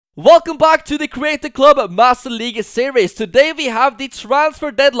Welcome back to the Creator Club Master League series. Today we have the transfer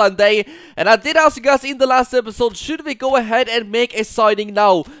deadline day, and I did ask you guys in the last episode, should we go ahead and make a signing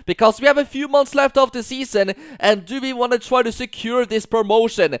now? Because we have a few months left of the season, and do we want to try to secure this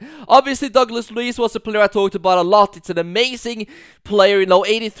promotion? Obviously, Douglas Luiz was a player I talked about a lot. It's an amazing player,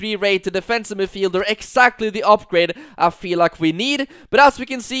 83 rated defensive midfielder, exactly the upgrade I feel like we need. But as we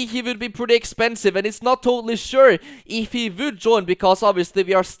can see, he would be pretty expensive, and it's not totally sure if he would join, because obviously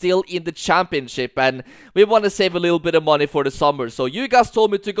we are still in the championship and we want to save a little bit of money for the summer. So you guys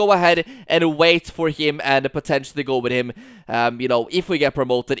told me to go ahead and wait for him and potentially go with him, if we get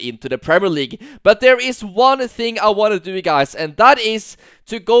promoted into the Premier League. But there is one thing I want to do, guys, and that is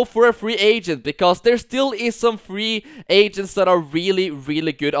to go for a free agent, because there still is some free agents that are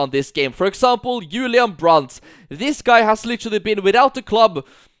really good on this game. For example, Julian Brandt. This guy has literally been without the club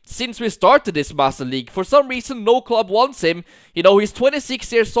since we started this Master League. For some reason, no club wants him. He's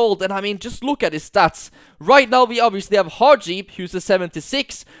 26 years old, and I mean, just look at his stats. Right now, we obviously have Harjeep, who's a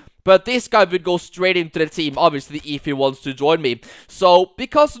 76, but this guy would go straight into the team, obviously, if he wants to join me. So,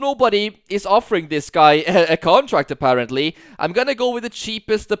 because nobody is offering this guy a contract, apparently, I'm gonna go with the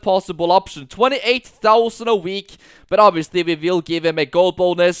cheapest possible option. 28,000 a week, but obviously, we will give him a goal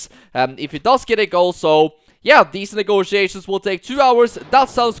bonus if he does get a goal, so yeah, these negotiations will take 2 hours. That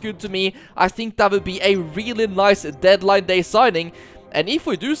sounds good to me. I think that would be a really nice deadline day signing. And if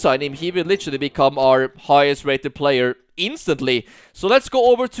we do sign him, he will literally become our highest rated player instantly. So let's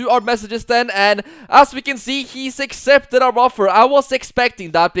go over to our messages then. And as we can see, he's accepted our offer. I was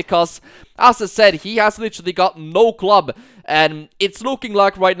expecting that because, as I said, he has literally got no club. And it's looking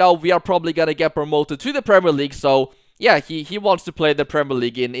like right now we are probably going to get promoted to the Premier League. So yeah, he wants to play the Premier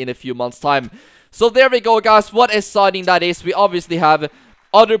League in a few months' time. So there we go, guys. What a signing that is. We obviously have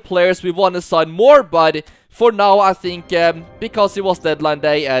other players we want to sign more, but for now, I think because it was deadline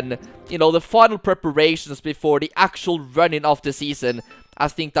day and, the final preparations before the actual running of the season, I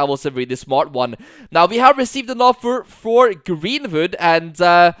think that was a really smart one. Now, we have received an offer for Greenwood, and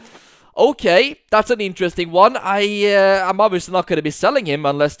okay, that's an interesting one. I'm obviously not going to be selling him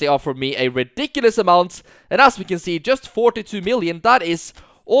unless they offer me a ridiculous amount, and as we can see, just 42 million, that is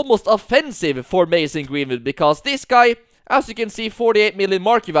almost offensive for Mason Greenwood, because this guy, as you can see, 48 million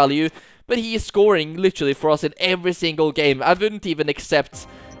market value, but he is scoring literally for us in every single game. I wouldn't even accept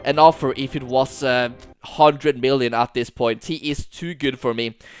an offer if it was 100 million at this point. He is too good for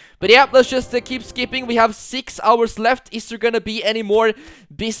me. But yeah, let's just keep skipping. We have 6 hours left. Is there gonna be any more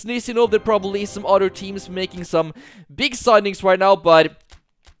business? There probably is some other teams making some big signings right now, but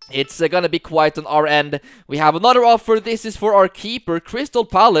it's gonna be quiet on our end. We have another offer. This is for our keeper, Crystal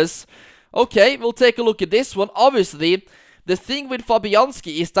Palace. Okay, we'll take a look at this one. Obviously, the thing with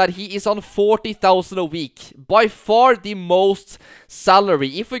Fabianski is that he is on 40,000 a week. By far the most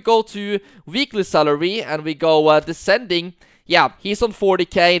salary. If we go to weekly salary and we go descending, yeah, he's on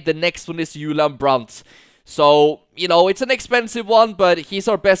 40k. The next one is Julian Brandt. So, it's an expensive one, but he's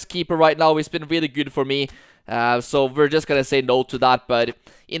our best keeper right now. He's been really good for me. So we're just gonna say no to that, but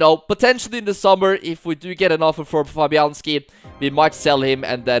potentially in the summer, if we do get an offer for Fabianski, we might sell him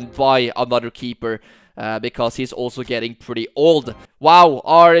and then buy another keeper, because he's also getting pretty old. Wow,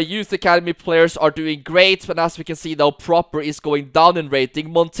 our youth academy players are doing great, and as we can see now, Proper is going down in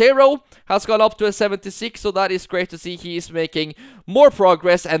rating. Montero has gone up to a 76, so that is great to see. He is making more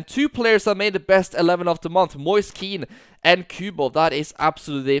progress, and 2 players have made the best 11 of the month, Moise Kean and Kubo. That is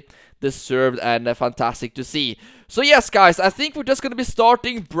absolutely deserved and fantastic to see. So yes, guys, I think we're just going to be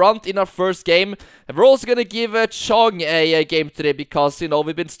starting Brandt in our first game, and we're also going to give Chong a game today, because,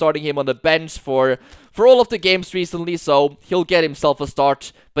 we've been starting him on the bench for all of the games recently, so he'll get himself a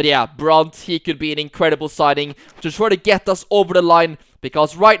start. But yeah, Brandt, he could be an incredible signing to try to get us over the line,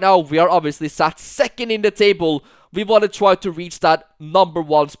 because right now we are obviously sat second in the table. We want to try to reach that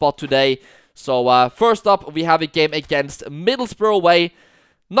 #1 spot today. So first up, we have a game against Middlesbrough away.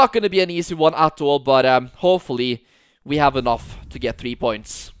 Not going to be an easy one at all, but hopefully we have enough to get 3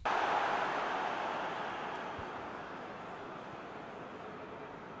 points.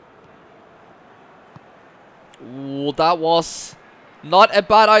 Ooh, that was not a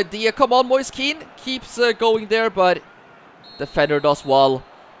bad idea. Come on, Moise Kean. Keeps going there, but defender does well.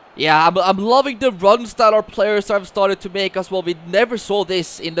 Yeah, I'm loving the runs that our players have started to make as well. We never saw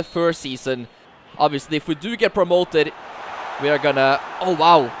this in the first season. Obviously, if we do get promoted, we are gonna... Oh,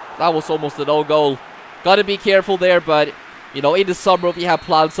 wow. That was almost an own goal. Gotta be careful there, but, in the summer we have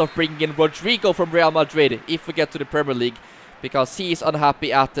plans of bringing in Rodrigo from Real Madrid if we get to the Premier League, because he is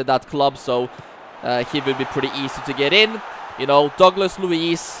unhappy at that club, so he will be pretty easy to get in. Douglas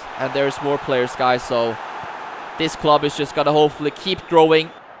Luiz, and there's more players, guys, so this club is just gonna hopefully keep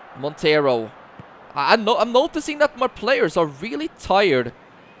growing. Montero. I'm noticing that my players are really tired.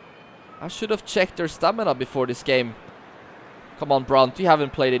 I should have checked their stamina before this game. Come on, Brandt. You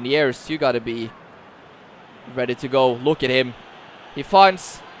haven't played in years. You gotta be ready to go. Look at him. He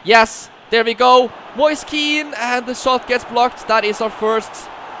finds... Yes! There we go. Moise Kean. And the shot gets blocked. That is our first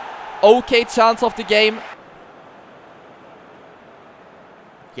okay chance of the game.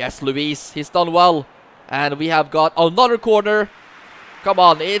 Yes, Luis. He's done well. And we have got another corner. Come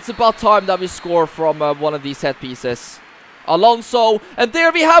on. It's about time that we score from one of these set pieces. Alonso. And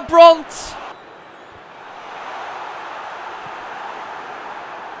there we have Brandt.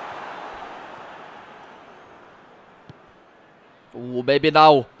 Ooh, maybe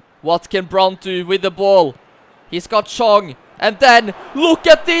now. What can Brandt do with the ball? He's got Chong. And then, look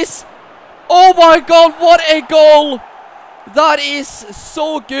at this. Oh my god, what a goal. That is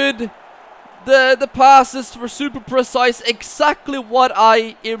so good. The passes were super precise. Exactly what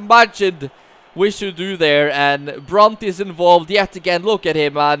I imagined we should do there. And Brandt is involved yet again. Look at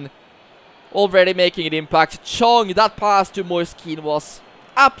him, man. Already making an impact. Chong, that pass to Moise Kean was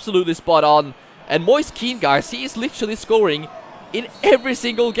absolutely spot on. And Moise Kean, guys, he is literally scoring in every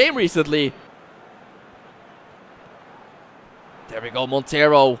single game recently. There we go,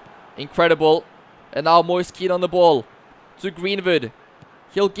 Montero. Incredible. And now Moise Kean on the ball. To Greenwood.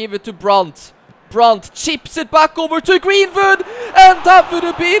 He'll give it to Brandt. Brandt chips it back over to Greenwood. And that would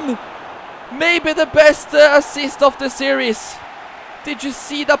have been maybe the best assist of the series. Did you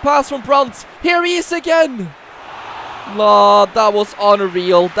see that pass from Brandt? Here he is again. No, that was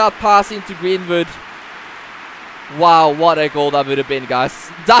unreal. That pass into Greenwood. Wow, what a goal that would have been,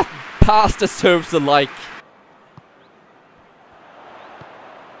 guys. That pass deserves a like.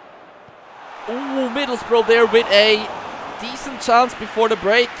 Ooh, Middlesbrough there with a decent chance before the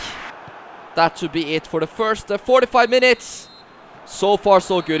break. That should be it for the first 45 minutes. So far,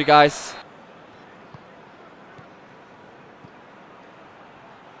 so good, guys.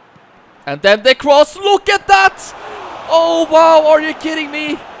 And then the cross. Look at that! Oh, wow, are you kidding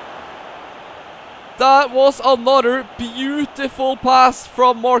me? That was another beautiful pass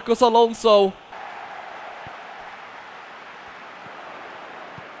from Marcos Alonso.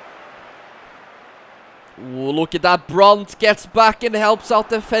 Ooh, look at that. Brandt gets back and helps out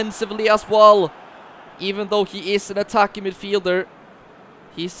defensively as well. Even though he is an attacking midfielder,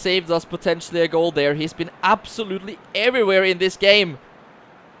 he saved us potentially a goal there. He's been absolutely everywhere in this game.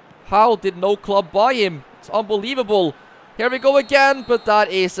 How did no club buy him? It's unbelievable. Here we go again, but that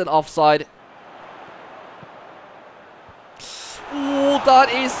is an offside. Ooh,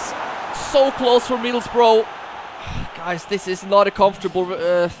 that is so close for Middlesbrough. Guys, this is not a comfortable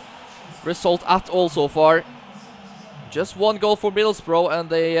result at all so far. Just one goal for Middlesbrough and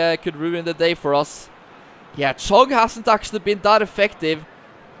they could ruin the day for us. Yeah, Chong hasn't actually been that effective.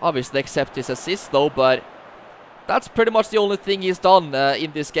 Obviously except his assist though, but that's pretty much the only thing he's done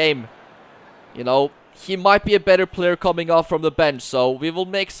in this game. You know, he might be a better player coming off from the bench, so we will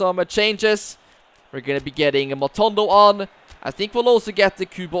make some changes. We're going to be getting Matondo on. I think we'll also get the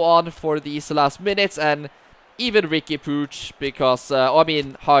Kubo on for these last minutes, and even Ricky Pooch, because, I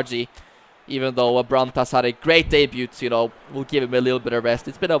mean, Haji. Even though Brandt has had a great debut, you know, we'll give him a little bit of rest.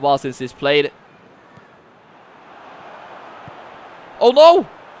 It's been a while since he's played. Oh no!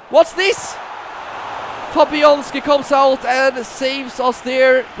 What's this? Fabianski comes out and saves us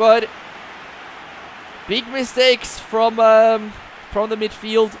there, but big mistakes from the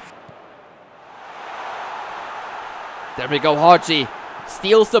midfield. There we go, Haji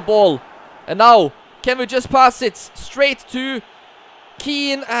steals the ball. And now, can we just pass it straight to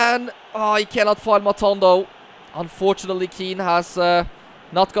Keane? And, oh, he cannot find Matondo. Unfortunately, Keane has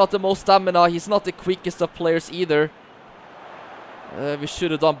not got the most stamina. He's not the quickest of players either. We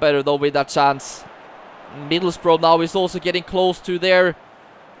should have done better, though, with that chance. Middlesbrough now is also getting close to their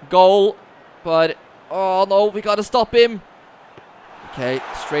goal. But, oh, no, we got to stop him. Okay,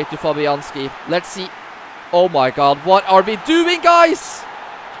 straight to Fabianski. Let's see. Oh my god, what are we doing, guys?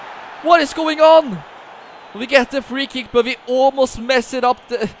 What is going on? We get the free kick, but we almost mess it up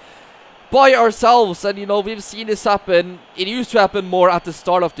by ourselves. And, you know, we've seen this happen. It used to happen more at the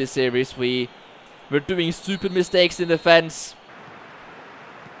start of this series. We were doing stupid mistakes in defense.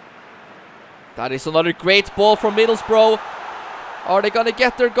 That is another great ball from Middlesbrough. Are they going to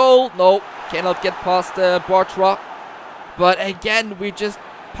get their goal? No, cannot get past Bartra. But again, we just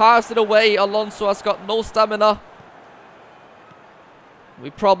pass it away. Alonso has got no stamina. We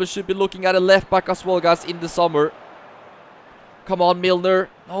probably should be looking at a left back as well, guys, in the summer. Come on, Milner.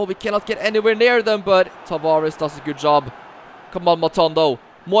 No, we cannot get anywhere near them, but Tavares does a good job. Come on, Matondo.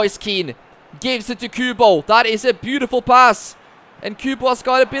 Moise Kean gives it to Kubo. That is a beautiful pass. And Kubo has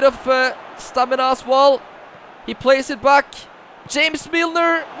got a bit of stamina as well. He plays it back. James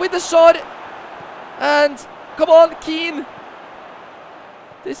Milner with the shot. And come on, Keane.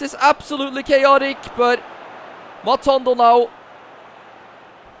 This is absolutely chaotic, but Matondo now.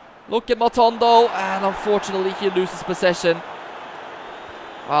 Look at Matondo, and unfortunately he loses possession.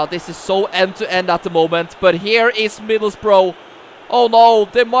 Wow, this is so end-to-end at the moment. But here is Middlesbrough. Oh no,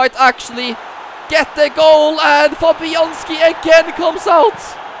 they might actually get the goal, and Fabianski again comes out.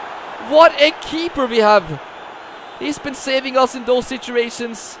 What a keeper we have. He's been saving us in those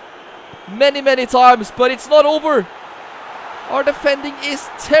situations many, many times, but it's not over. Our defending is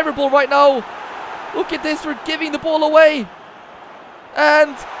terrible right now. Look at this, we're giving the ball away.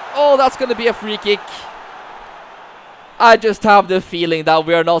 And, oh, that's going to be a free kick. I just have the feeling that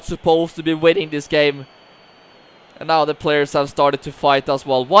we are not supposed to be winning this game. And now the players have started to fight as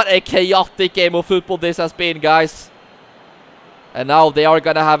well. What a chaotic game of football this has been, guys. And now they are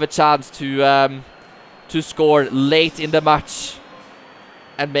going to have a chance to score late in the match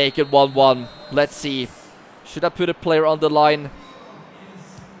and make it 1-1. Let's see. Should I put a player on the line?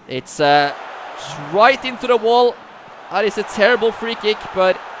 It's right into the wall. That is a terrible free kick,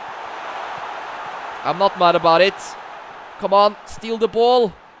 but I'm not mad about it. Come on, steal the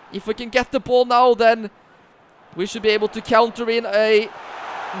ball. If we can get the ball now, then we should be able to counter in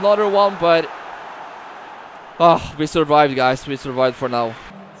another one, but we survived, guys. We survived for now.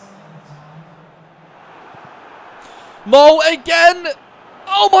 No, again!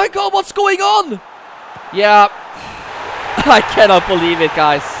 Oh my god, what's going on? Yeah, I cannot believe it,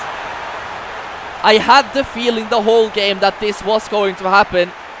 guys. I had the feeling the whole game that this was going to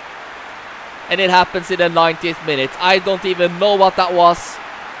happen. And it happens in the 90th minute. I don't even know what that was.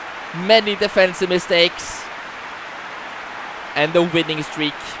 Many defensive mistakes. And the winning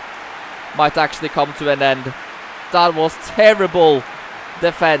streak might actually come to an end. That was terrible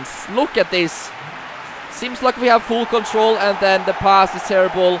defense. Look at this. Seems like we have full control, and then the pass is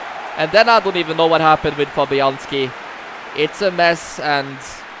terrible. And then I don't even know what happened with Fabianski. It's a mess, and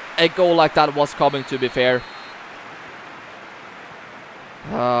a goal like that was coming, to be fair.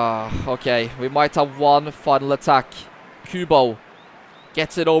 Okay, we might have one final attack. Kubo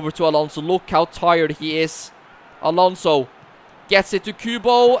gets it over to Alonso. Look how tired he is. Alonso gets it to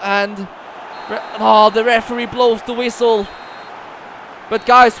Kubo, and the referee blows the whistle. But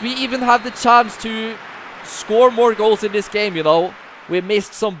guys, we even had the chance to score more goals in this game, you know. We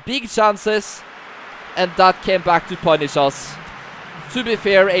missed some big chances, and that came back to punish us. To be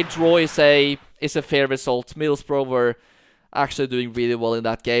fair, a draw is a fair result. Middlesbrough were actually doing really well in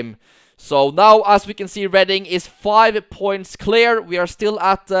that game. So now, as we can see, Reading is 5 points clear. We are still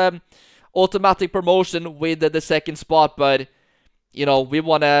at automatic promotion with the second spot, but you know, we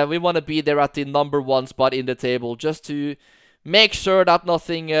wanna be there at the #1 spot in the table, just to make sure that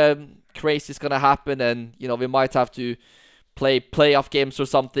nothing crazy is gonna happen, and you know, we might have to play playoff games or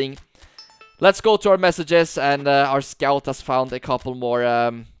something. Let's go to our messages, and our scout has found a couple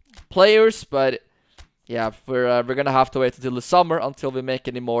more players, but yeah, we're gonna have to wait until the summer until we make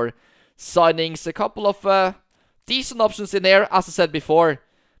any more signings. A couple of decent options in there. As I said before,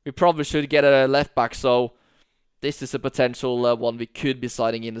 we probably should get a left back, so this is a potential one we could be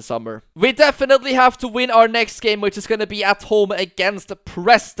signing in the summer. We definitely have to win our next game, which is gonna be at home against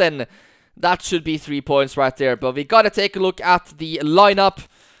Preston. That should be 3 points right there, but we gotta take a look at the lineup.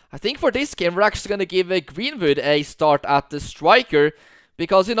 I think for this game, we're actually gonna give Greenwood a start at the striker,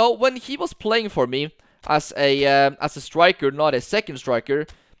 because you know, when he was playing for me as a striker, not a second striker,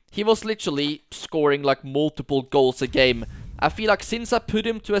 he was literally scoring like multiple goals a game. I feel like since I put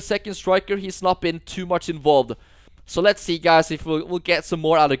him to a second striker, he's not been too much involved. So let's see, guys, if we'll get some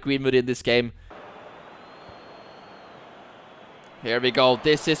more out of Greenwood in this game. Here we go.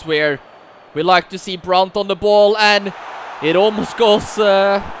 This is where we like to see Brandt on the ball, and it almost goes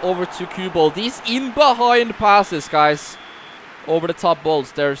over to Kubo. These in-behind passes, guys, over the top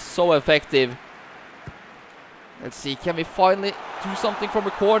balls, they're so effective. Let's see, can we finally do something from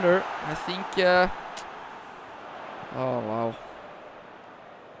a corner? I think, oh, wow.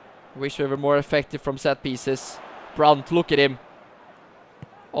 Wish we were more effective from set pieces. Brandt, look at him.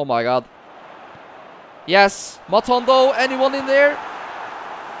 Oh my god. Yes, Matondo, anyone in there?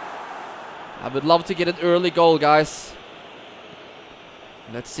 I would love to get an early goal, guys.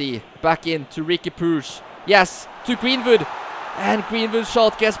 Let's see. Back in to Ricky Puig. Yes, to Greenwood. And Greenwood's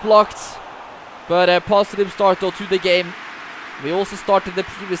shot gets blocked. But a positive start, though, to the game. We also started the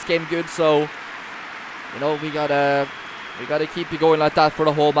previous game good, so you know, we gotta keep it going like that for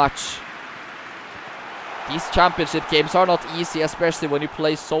the whole match. These championship games are not easy, especially when you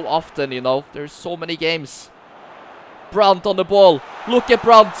play so often, you know. There's so many games. Brandt on the ball. Look at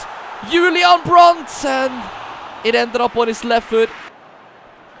Brandt. Julian Brandt! And it ended up on his left foot.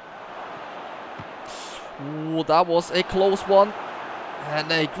 Ooh, that was a close one.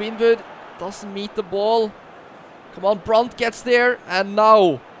 And Greenwood doesn't meet the ball. Come on, Brandt gets there. And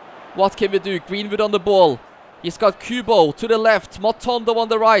now, what can we do? Greenwood on the ball. He's got Kubo to the left. Matondo on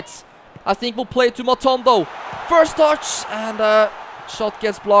the right. I think we'll play to Matondo. First touch. And shot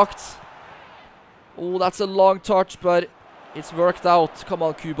gets blocked. Oh, that's a long touch, but it's worked out. Come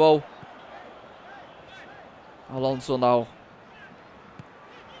on, Kubo. Alonso now.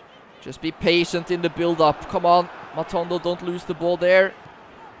 Just be patient in the build-up. Come on, Matondo, don't lose the ball there.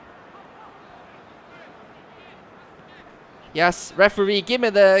 Yes, referee, give me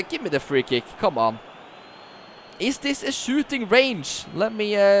the free kick. Come on. Is this a shooting range? Let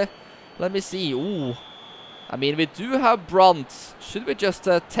me see. Ooh. I mean, we do have Brandt. Should we just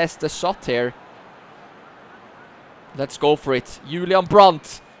test the shot here? Let's go for it. Julian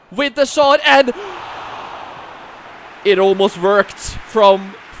Brandt with the shot, and it almost worked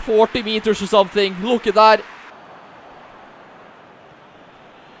from 40 meters or something. Look at that.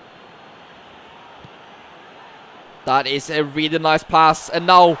 That is a really nice pass. And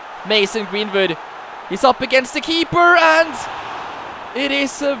now Mason Greenwood. He's up against the keeper, and it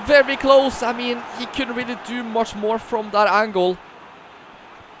is very close. I mean, he couldn't really do much more from that angle.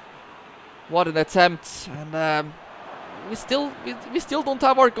 What an attempt. And we still don't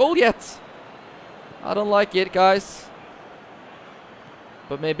have our goal yet. I don't like it, guys.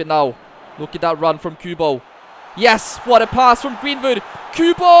 But maybe now. Look at that run from Kubo. Yes, what a pass from Greenwood.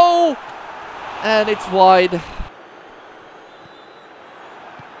 Kubo! And it's wide.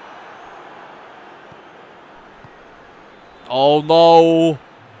 Oh no.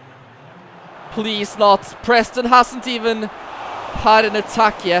 Please not. Preston hasn't even had an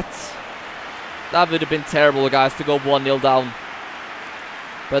attack yet. That would have been terrible, guys, to go 1-0 down.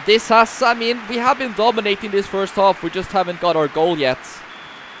 But this has, I mean, we have been dominating this first half. We just haven't got our goal yet.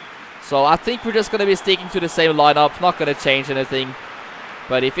 So I think we're just going to be sticking to the same lineup. Not going to change anything.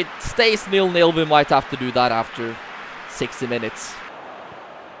 But if it stays 0-0, we might have to do that after 60 minutes.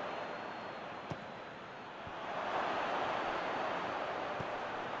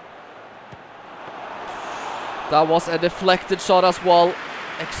 That was a deflected shot as well.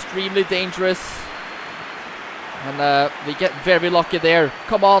 Extremely dangerous. And we get very lucky there.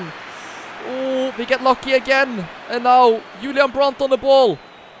 Come on. Oh, we get lucky again. And now Julian Brandt on the ball.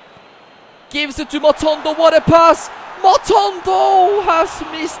 Gives it to Matondo. What a pass. Matondo has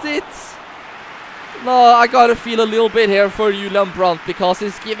missed it. No, I gotta feel a little bit here for Julian Brandt, because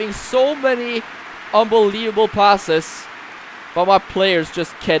he's giving so many unbelievable passes, but my players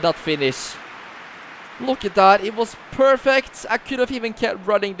just cannot finish. Look at that. It was perfect. I could have even kept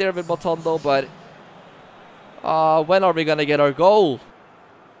running there with Matondo, but when are we gonna get our goal?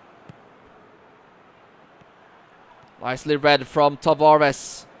 Nicely read from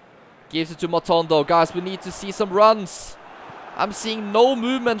Tavares. Gives it to Matondo. Guys, we need to see some runs. I'm seeing no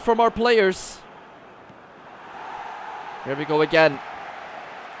movement from our players. Here we go again.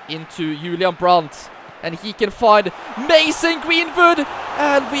 Into Julian Brandt. And he can find Mason Greenwood.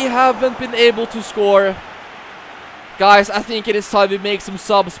 And we haven't been able to score. Guys, I think it is time we make some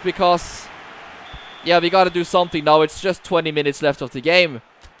subs, because yeah, we gotta do something now. It's just 20 minutes left of the game.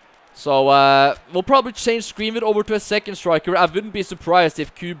 So we'll probably change Greenwood over to a second striker. I wouldn't be surprised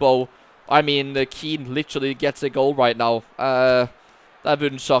if Keane literally gets a goal right now. That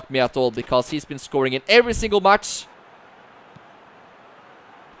wouldn't shock me at all, because he's been scoring in every single match.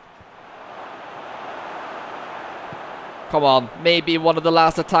 Come on, maybe one of the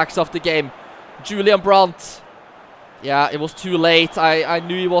last attacks of the game. Julian Brandt. Yeah, it was too late. I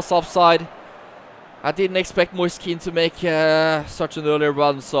knew he was offside. I didn't expect Moise Kean to make such an early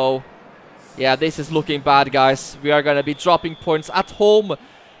run, so yeah, this is looking bad, guys. We are going to be dropping points at home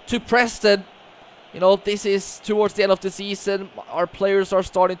to Preston. You know, this is towards the end of the season. Our players are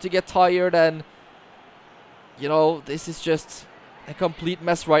starting to get tired, and you know, this is just a complete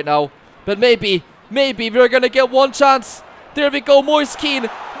mess right now. But maybe we're going to get one chance. There we go, Moise Kean.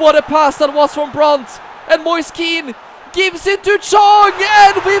 What a pass that was from Brandt. And Moise Kean gives it to Chong,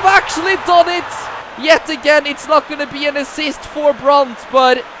 and we've actually done it. Yet again, it's not going to be an assist for Brandt,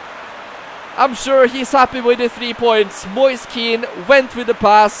 but I'm sure he's happy with the 3 points. Moise Kean went with the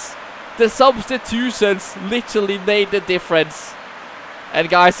pass. The substitutions literally made the difference. And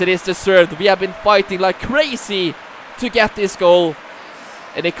guys, it is deserved. We have been fighting like crazy to get this goal.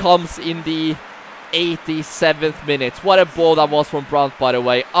 And it comes in the 87th minute. What a ball that was from Brandt, by the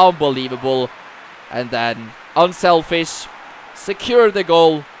way. Unbelievable. And then, unselfish, secure the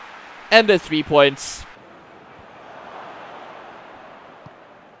goal and the 3 points.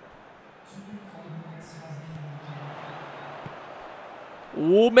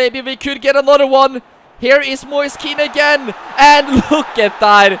 Ooh, maybe we could get another one. Here is Moise Kean again. And look at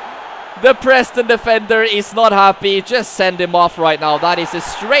that. The Preston defender is not happy. Just send him off right now. That is a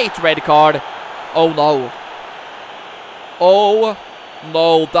straight red card. Oh no. Oh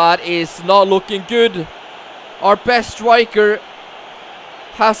no, that is not looking good. Our best striker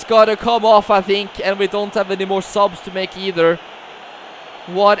has got to come off, I think. And we don't have any more subs to make either.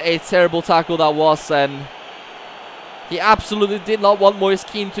 What a terrible tackle that was. And he absolutely did not want Moise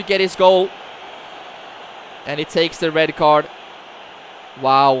Kean to get his goal. And he takes the red card.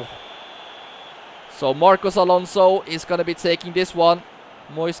 Wow. So Marcos Alonso is going to be taking this one.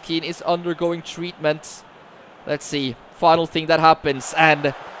 Moise Kean is undergoing treatment. Let's see. Final thing that happens.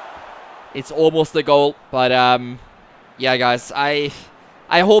 And it's almost a goal. But yeah, guys. I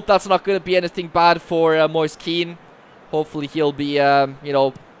hope that's not going to be anything bad for Moise Kean. Hopefully he'll be, you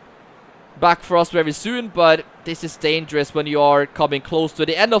know, back for us very soon. But this is dangerous when you are coming close to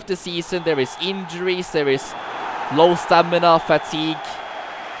the end of the season. There is injuries. There is low stamina, fatigue.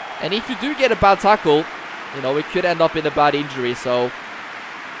 And if you do get a bad tackle, you know, it could end up in a bad injury. So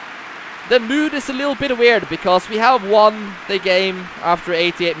the mood is a little bit weird because we have won the game after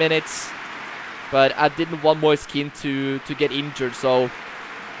 88 minutes. But I didn't want Moise Kean to get injured. So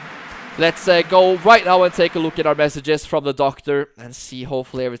let's go right now and take a look at our messages from the doctor and see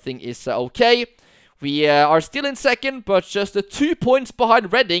hopefully everything is okay. We are still in second, but just 2 points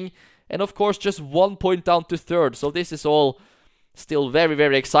behind Reading. And of course just 1 point down to third. So this is all still very,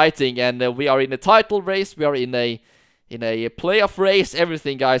 very exciting. And we are in a title race. We are in a playoff race.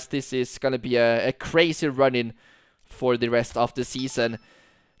 Everything, guys. This is going to be a crazy run-in for the rest of the season.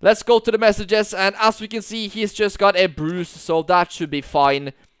 Let's go to the messages. And as we can see, he's just got a bruise. So that should be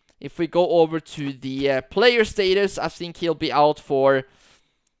fine. If we go over to the player status, I think he'll be out for,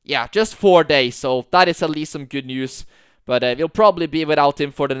 yeah, just 4 days. So that is at least some good news. But we'll probably be without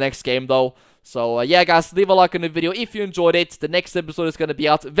him for the next game, though. So, yeah, guys, leave a like on the video if you enjoyed it. The next episode is going to be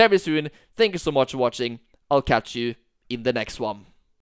out very soon. Thank you so much for watching. I'll catch you in the next one.